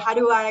earlier, how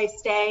do I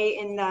stay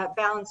in the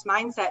balanced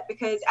mindset?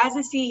 Because as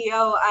a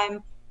CEO,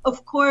 I'm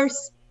of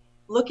course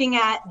looking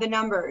at the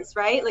numbers,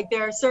 right? Like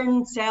there are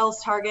certain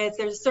sales targets,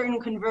 there's a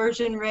certain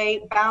conversion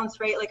rate, bounce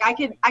rate. Like I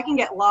can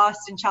get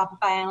lost in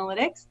Shopify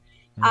analytics.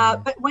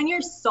 But when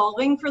you're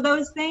solving for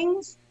those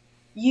things,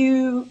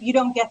 you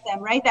don't get them,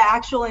 right? The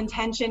actual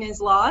intention is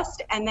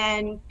lost, and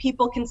then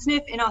people can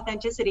sniff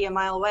inauthenticity a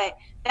mile away.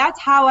 That's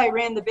how I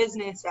ran the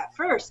business at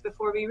first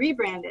before we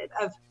rebranded,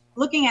 of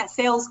looking at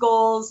sales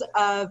goals,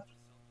 of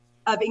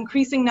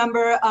increasing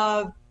number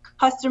of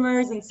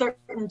customers in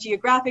certain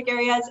geographic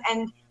areas.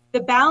 And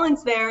the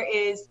balance there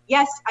is,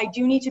 yes, I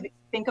do need to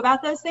think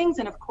about those things.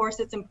 And of course,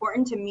 it's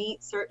important to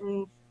meet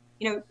certain,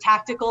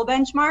 tactical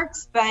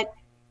benchmarks, but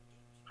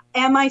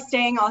am I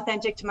staying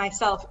authentic to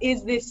myself?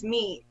 Is this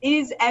me?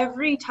 Is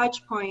every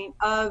touch point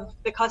of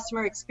the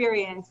customer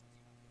experience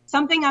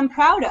something I'm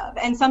proud of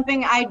and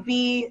something I'd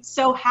be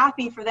so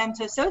happy for them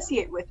to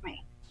associate with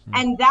me?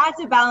 And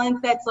that's a balance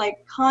that's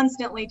like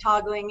constantly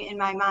toggling in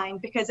my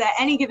mind, because at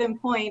any given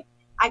point,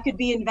 I could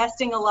be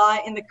investing a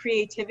lot in the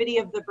creativity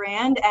of the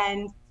brand,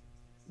 and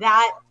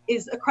that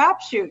is a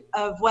crapshoot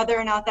of whether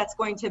or not that's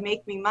going to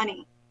make me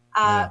money.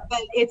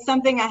 But it's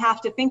something I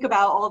have to think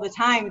about all the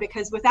time,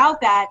 because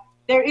without that,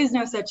 there is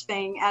no such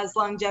thing as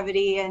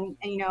longevity and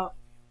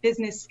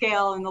business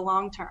scale in the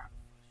long term.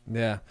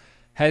 Yeah.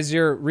 Has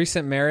your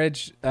recent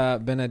marriage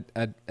been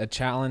a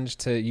challenge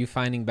to you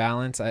finding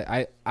balance?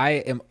 I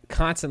am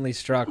constantly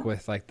struck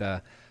with like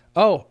I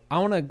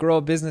want to grow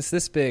a business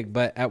this big,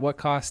 but at what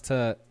cost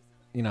to,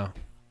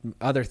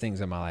 other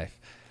things in my life?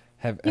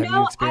 Have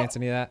you experienced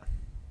any of that?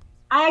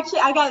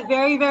 I got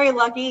very, very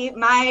lucky.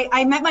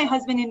 I met my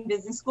husband in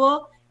business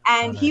school,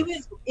 and he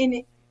was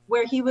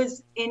where he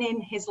was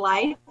in his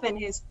life and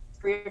his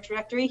career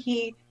trajectory.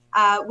 He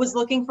was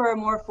looking for a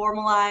more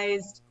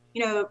formalized,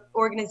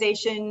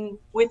 organization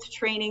with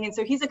training. And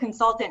so he's a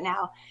consultant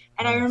now.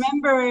 And I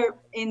remember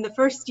in the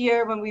first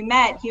year when we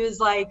met, he was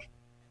like,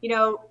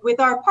 with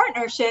our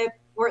partnership,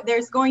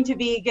 there's going to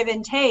be give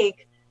and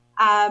take.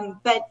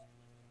 But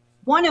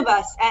one of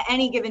us at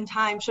any given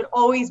time should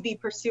always be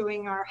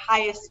pursuing our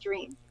highest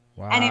dream.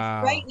 Wow. And if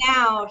right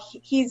now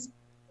he's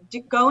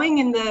going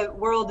in the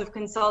world of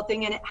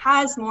consulting and it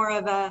has more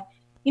of a,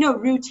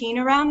 routine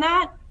around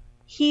that,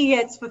 he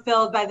gets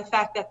fulfilled by the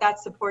fact that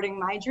that's supporting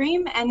my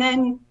dream. And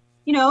then,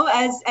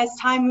 as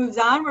time moves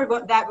on,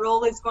 that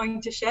role is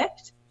going to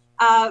shift.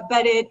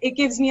 But it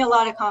gives me a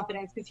lot of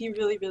confidence because he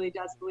really, really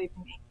does believe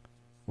in me.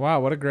 Wow.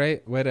 What a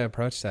great way to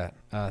approach that.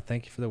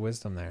 Thank you for the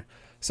wisdom there.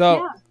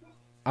 So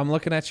I'm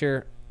looking at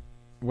your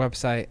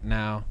website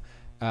now.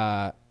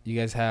 You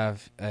guys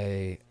have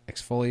a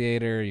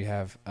exfoliator, you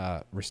have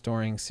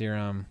restoring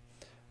serum,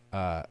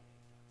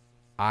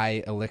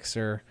 eye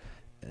elixir,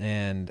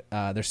 and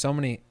there's so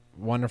many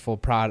wonderful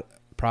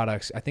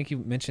products. I think you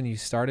mentioned you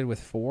started with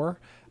 4.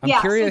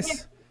 I'm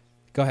curious. So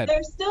go ahead.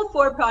 There's still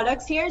 4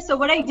 products here. So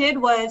what I did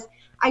was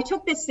I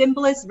took the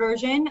simplest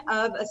version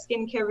of a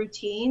skincare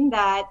routine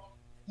that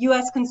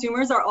US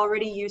consumers are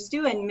already used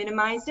to and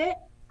minimized it.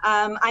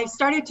 I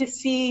started to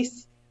see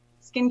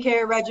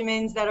skincare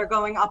regimens that are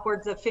going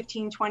upwards of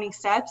 15, 20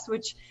 steps,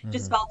 which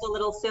just felt a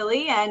little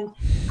silly. And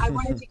I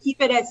wanted to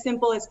keep it as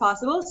simple as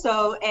possible.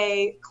 So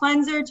a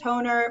cleanser,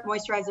 toner,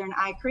 moisturizer, and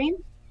eye cream.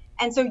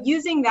 And so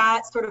using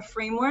that sort of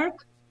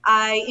framework,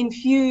 I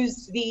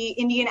infused the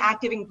Indian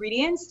active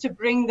ingredients to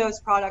bring those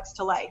products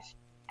to life.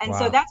 And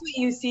so that's what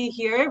you see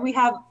here. We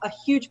have a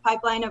huge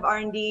pipeline of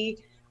R&D,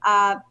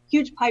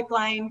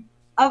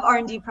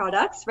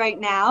 products right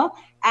now.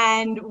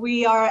 And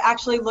we are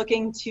actually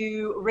looking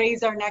to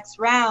raise our next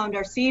round,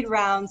 our seed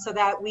round, so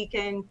that we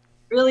can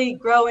really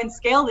grow and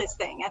scale this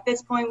thing. At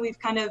this point, we've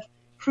kind of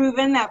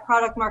proven that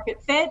product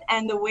market fit,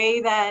 and the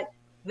way that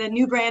the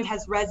new brand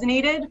has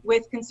resonated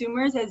with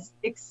consumers has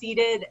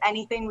exceeded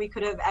anything we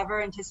could have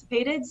ever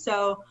anticipated.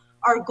 So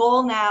our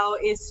goal now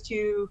is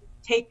to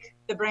take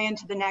the brand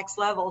to the next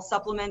level,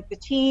 supplement the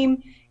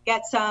team,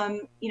 get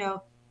some,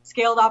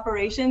 scaled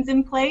operations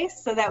in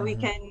place so that we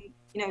can,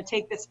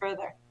 take this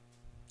further.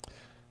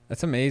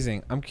 That's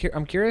amazing. I'm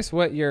curious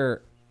what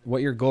your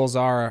goals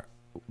are,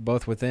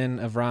 both within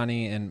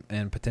Avrani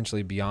and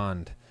potentially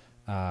beyond.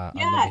 I'd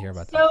love to hear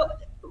about that. So,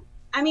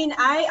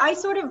 I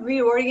sort of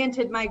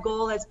reoriented my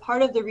goal as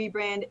part of the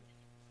rebrand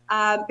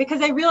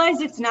because I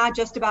realized it's not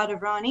just about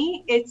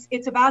Avrani.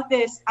 It's about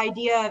this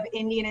idea of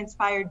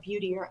Indian-inspired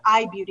beauty, or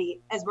I-beauty,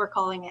 as we're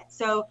calling it.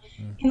 So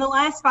in the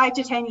last 5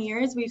 to 10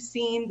 years, we've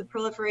seen the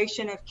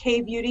proliferation of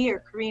K-beauty, or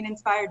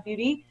Korean-inspired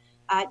beauty,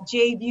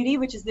 J-beauty,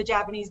 which is the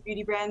Japanese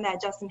beauty brand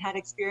that Justin had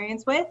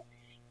experience with.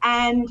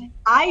 And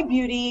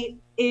I-beauty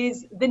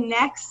is the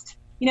next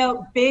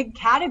big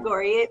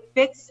category. It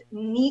fits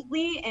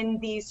neatly in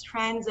these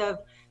trends of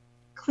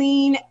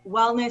clean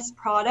wellness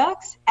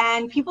products,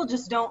 and people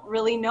just don't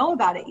really know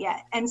about it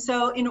yet. And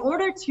so in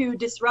order to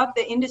disrupt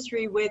the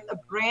industry with a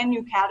brand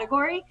new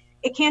category,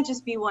 it can't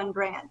just be one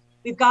brand.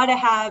 We've got to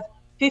have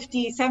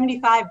 50,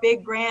 75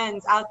 big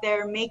brands out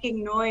there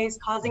making noise,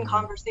 causing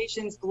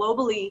conversations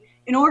globally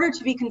in order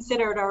to be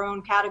considered our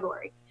own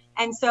category.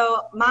 And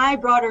so my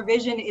broader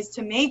vision is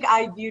to make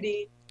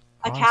iBeauty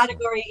a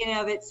category in and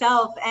of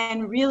itself,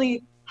 and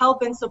really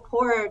help and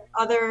support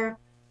other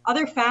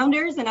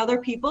founders and other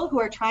people who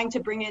are trying to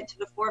bring it to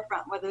the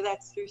forefront, whether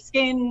that's through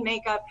skin,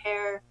 makeup,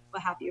 hair,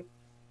 what have you.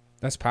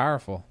 That's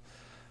powerful.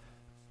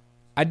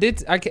 I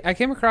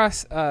came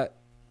across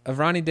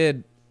Avrani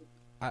did,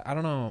 I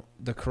don't know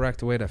the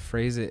correct way to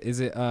phrase it.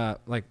 Is it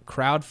like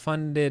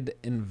crowdfunded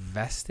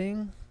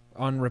investing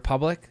on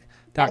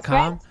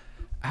Republic.com?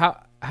 Right.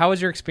 How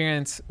was your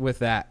experience with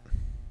that?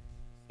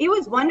 It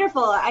was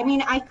wonderful. I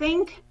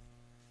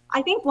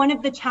think one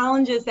of the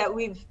challenges that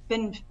we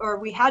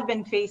had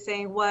been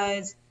facing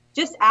was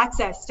just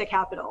access to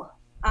capital.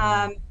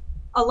 A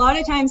lot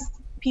of times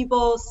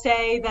people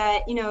say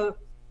that,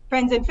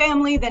 friends and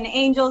family, then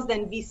angels,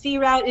 then VC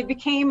route. It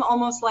became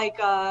almost like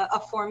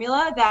a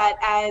formula that,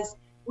 as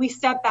we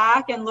stepped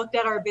back and looked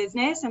at our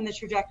business and the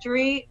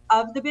trajectory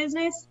of the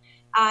business,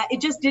 it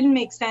just didn't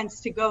make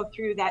sense to go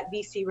through that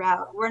VC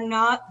route. We're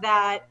not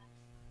that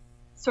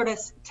sort of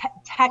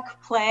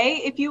tech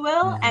play, if you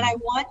will. And I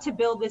want to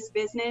build this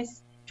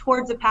business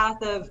towards a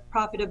path of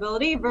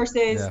profitability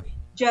versus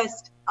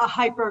just a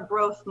hyper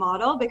growth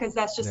model, because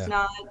that's just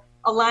not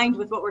aligned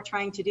with what we're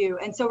trying to do.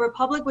 And so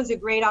Republic was a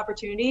great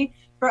opportunity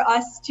for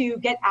us to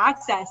get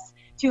access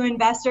to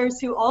investors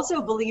who also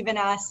believe in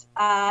us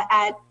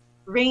at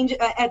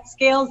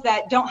scales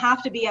that don't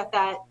have to be at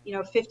that,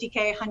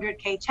 $50K,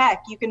 $100K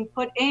check. You can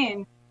put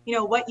in,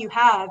 what you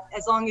have,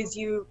 as long as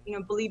you,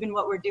 believe in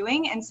what we're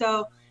doing. And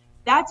so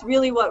that's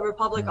really what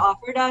Republic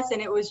offered us.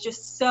 And it was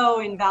just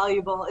so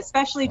invaluable,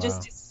 especially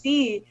just to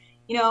see,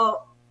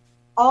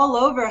 all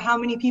over how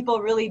many people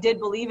really did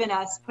believe in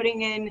us,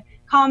 putting in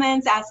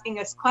comments, asking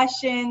us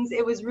questions.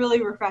 It was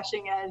really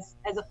refreshing as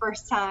a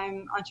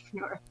first-time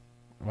entrepreneur.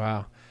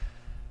 Wow.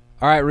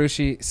 All right,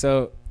 Ruchi.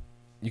 So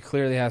you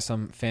clearly have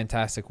some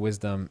fantastic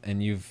wisdom,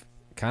 and you've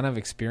kind of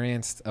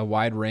experienced a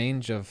wide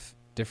range of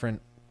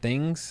different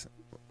things,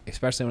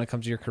 especially when it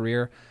comes to your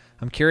career.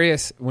 I'm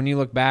curious, when you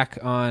look back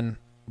on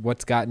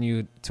what's gotten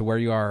you to where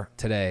you are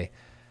today,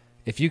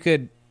 if you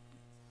could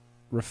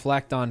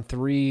reflect on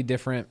 3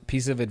 different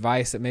pieces of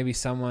advice that maybe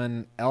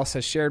someone else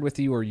has shared with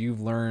you, or you've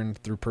learned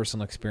through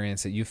personal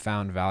experience that you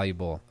found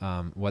valuable,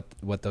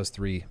 what those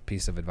 3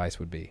 pieces of advice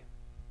would be.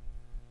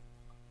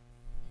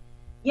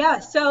 Yeah,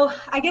 so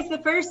I guess the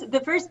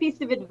first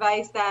piece of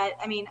advice that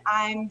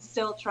I'm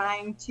still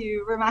trying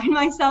to remind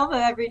myself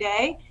of every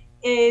day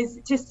is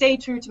to stay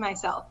true to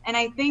myself. And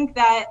I think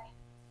that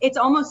it's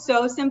almost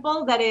so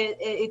simple that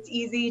it's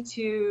easy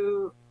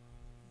to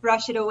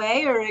brush it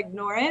away or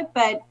ignore it,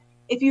 but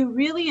if you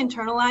really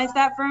internalize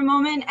that for a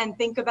moment and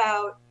think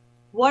about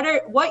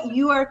what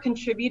you are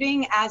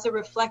contributing as a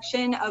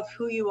reflection of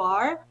who you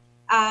are,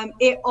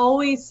 it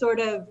always sort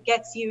of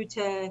gets you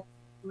to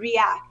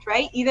react,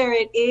 right? Either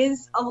it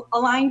is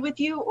aligned with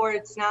you or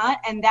it's not.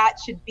 And that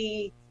should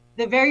be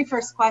the very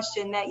first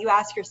question that you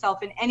ask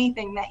yourself in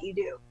anything that you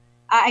do.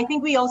 I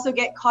think we also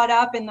get caught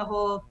up in the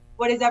whole,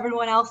 what is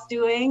everyone else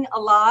doing a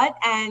lot?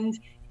 And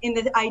in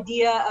the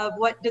idea of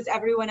what does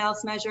everyone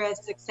else measure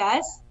as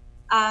success?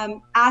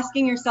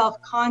 Asking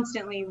yourself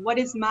constantly, what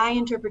is my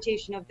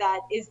interpretation of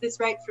that? Is this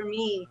right for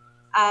me?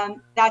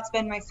 That's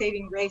been my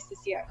saving grace this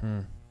year.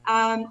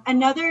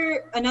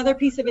 Another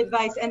piece of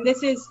advice, and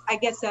this is, I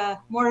guess,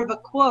 more of a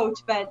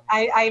quote, but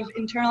I've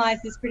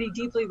internalized this pretty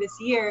deeply this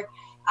year.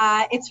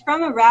 It's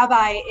from a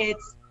rabbi.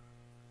 It's,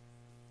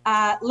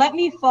 let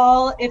me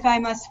fall if I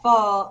must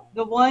fall.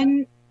 The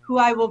one who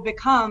I will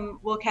become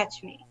will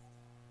catch me.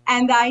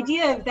 And the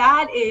idea of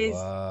that is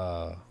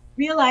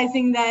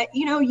realizing that,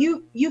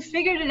 you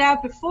figured it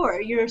out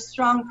before. You're a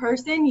strong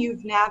person.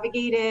 You've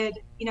navigated,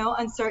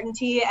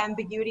 uncertainty,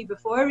 ambiguity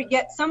before.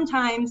 Yet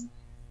sometimes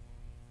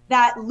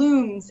that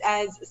looms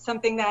as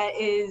something that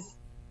is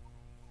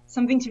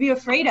something to be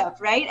afraid of,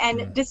 right?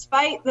 And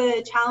despite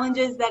the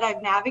challenges that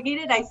I've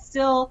navigated, I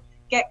still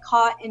get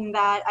caught in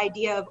that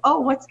idea of, oh,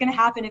 what's going to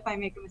happen if I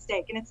make a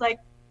mistake? And it's like,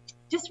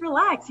 just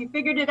relax. You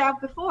figured it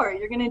out before.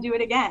 You're going to do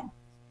it again.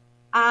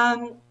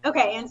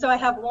 Okay, and so I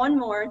have one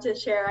more to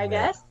share, I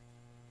guess.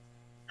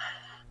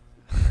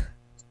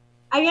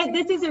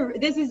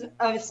 This is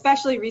a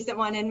especially recent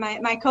one, and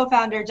my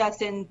co-founder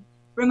Justin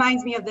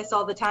reminds me of this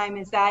all the time,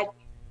 is that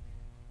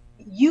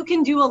you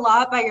can do a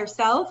lot by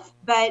yourself,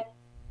 but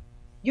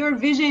your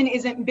vision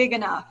isn't big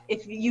enough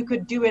if you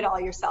could do it all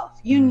yourself.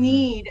 You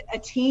need a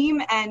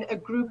team and a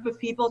group of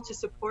people to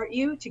support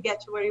you to get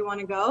to where you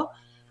want to go.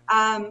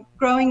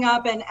 Growing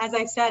up, and as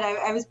I said,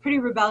 I was a pretty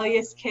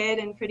rebellious kid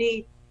and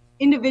pretty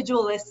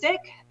individualistic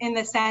in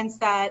the sense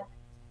that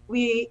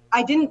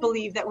I didn't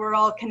believe that we're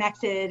all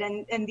connected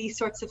and these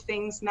sorts of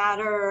things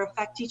matter or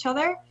affect each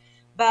other.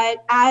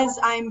 But as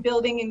I'm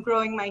building and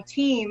growing my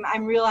team,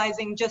 I'm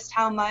realizing just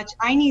how much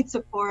I need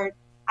support.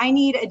 I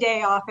need a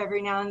day off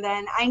every now and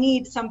then. I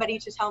need somebody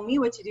to tell me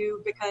what to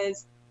do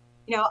because,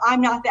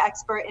 I'm not the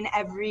expert in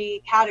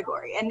every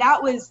category. And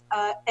that was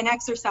an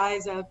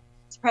exercise of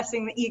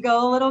suppressing the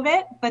ego a little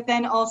bit, but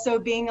then also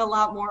being a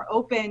lot more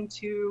open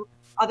to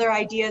other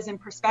ideas and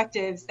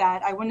perspectives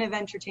that I wouldn't have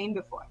entertained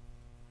before.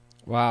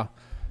 Wow.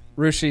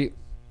 Rushi,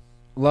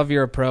 love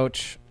your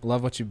approach.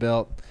 Love what you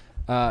built.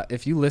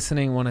 If you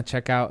listening want to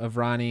check out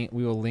Avrani,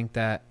 we will link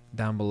that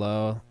down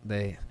below.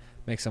 They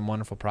make some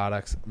wonderful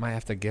products. Might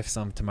have to gift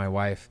some to my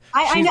wife.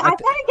 I know. I've got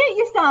to get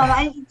you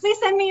some. Please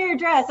send me your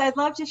address. I'd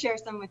love to share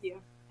some with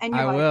you. And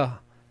your wife. Will.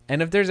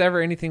 And if there's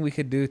ever anything we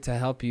could do to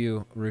help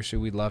you, Rushi,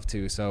 we'd love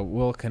to. So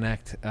we'll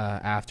connect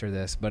after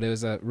this. But it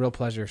was a real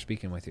pleasure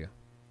speaking with you.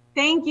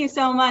 Thank you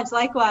so much.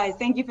 Likewise.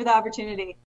 Thank you for the opportunity.